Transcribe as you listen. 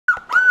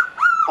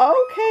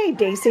Okay,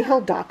 Daisy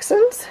Hill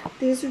Dachshunds.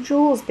 These are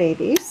Jules'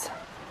 babies.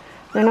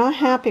 They're not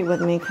happy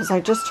with me because I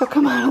just took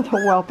them out of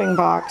the whelping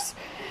box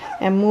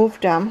and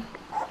moved them.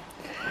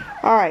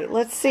 Alright,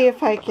 let's see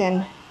if I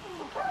can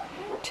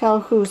tell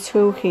who's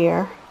who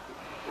here.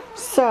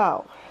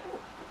 So,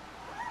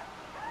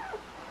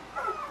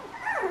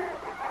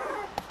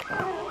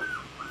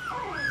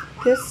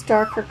 this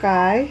darker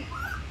guy,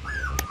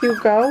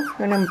 Hugo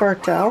and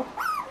Umberto.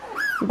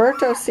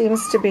 Umberto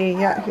seems to be,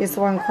 yeah, he's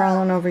the one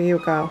crawling over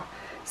Hugo.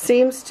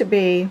 Seems to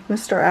be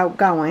Mr.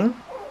 Outgoing.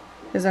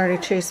 He's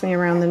already chased me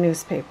around the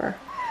newspaper.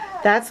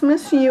 That's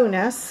Miss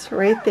Eunice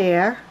right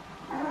there.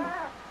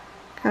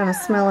 Kind of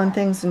smelling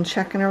things and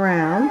checking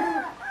around.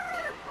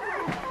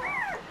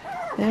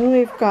 Then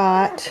we've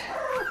got,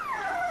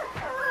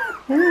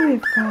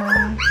 oh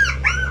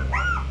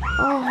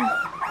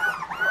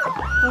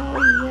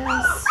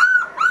yes.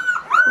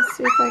 Let's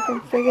see if I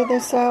can figure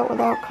this out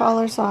without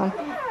collars on.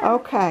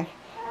 Okay,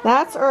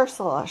 that's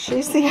Ursula.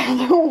 She's the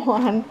other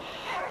one,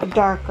 the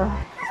darker,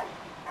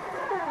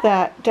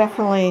 that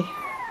definitely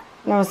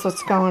knows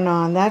what's going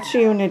on. That's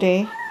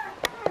Unity.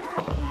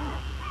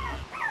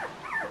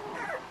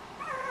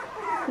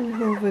 And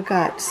who have we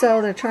got?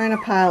 So they're trying to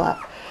pile up.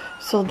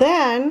 So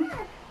then,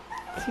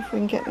 let's see if we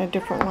can get in a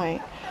different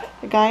light.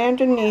 The guy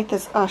underneath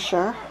is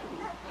Usher.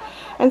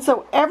 And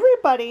so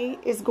everybody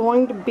is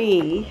going to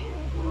be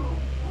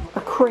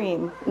a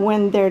cream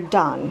when they're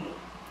done.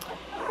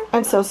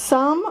 And so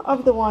some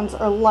of the ones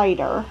are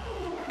lighter,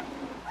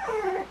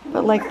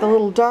 but like the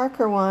little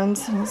darker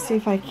ones, let's see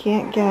if I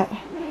can't get,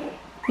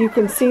 you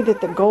can see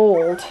that the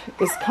gold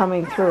is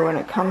coming through, and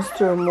it comes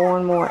through more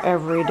and more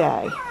every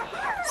day.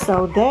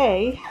 So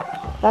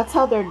that's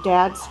how their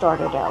dad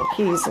started out.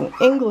 He's an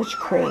English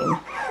cream.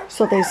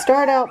 So they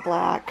start out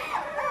black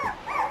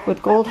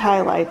with gold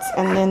highlights,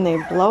 and then they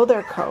blow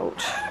their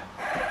coat.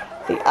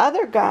 The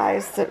other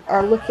guys that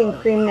are looking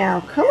cream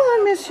now, come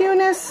on Miss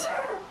Eunice,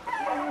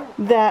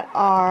 that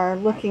are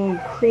looking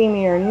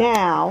creamier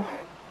now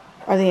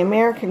are the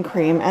American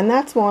cream, and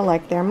that's more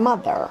like their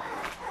mother.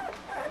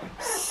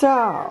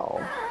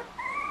 So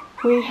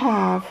we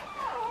have,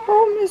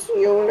 oh Miss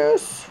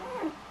Eunice,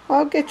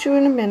 I'll get you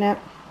in a minute.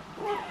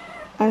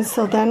 And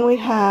so then we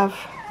have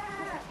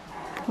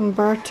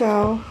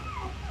Umberto.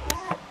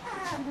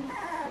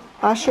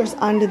 Usher's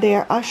under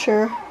there.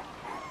 Usher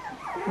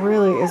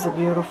really is a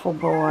beautiful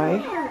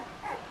boy.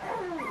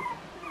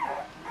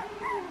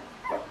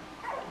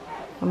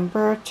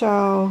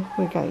 Umberto,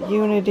 we got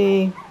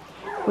Unity,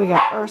 we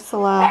got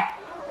Ursula.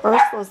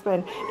 Ursula's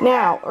been,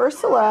 now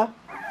Ursula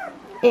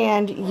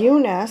and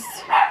Eunice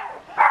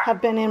have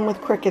been in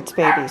with Cricket's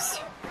babies.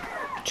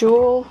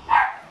 Jewel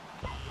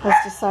has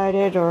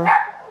decided, or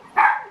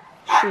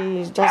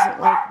she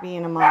doesn't like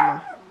being a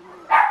mama.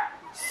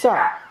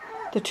 So,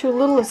 the two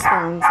littlest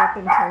ones up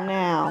until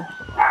now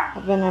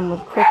have been in with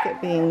Cricket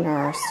being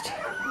nursed.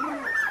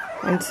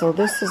 And so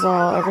this is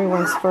all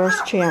everyone's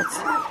first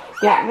chance.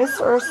 Yeah, Miss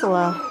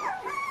Ursula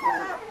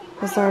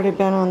has already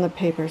been on the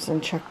papers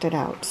and checked it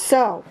out.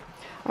 So,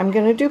 I'm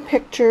going to do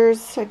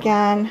pictures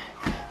again.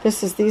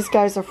 These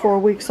guys are 4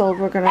 weeks old.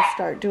 We're going to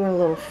start doing a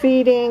little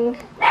feeding.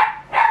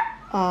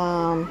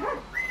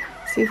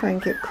 See if I can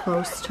get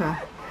close to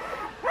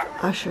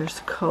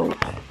Usher's coat.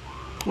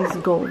 He's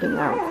golding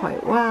out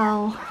quite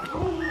well.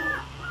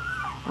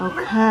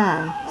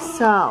 Okay,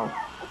 so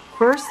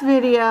first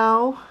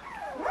video.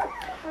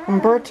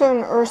 Umberto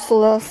and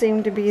Ursula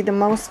seem to be the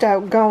most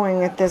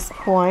outgoing at this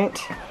point,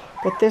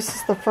 but this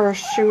is the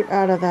first shoot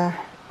out of the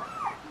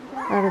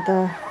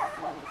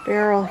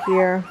barrel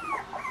here.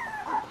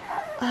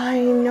 I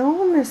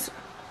know, Miss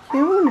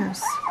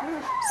Eunice.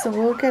 So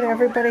we'll get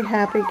everybody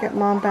happy, get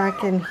Mom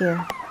back in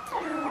here.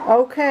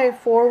 Okay,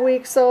 4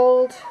 weeks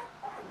old,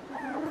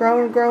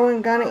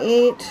 growing, gonna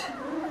eat,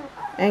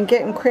 and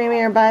getting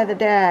creamier by the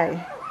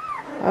day.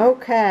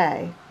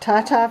 Okay,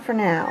 ta-ta for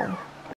now.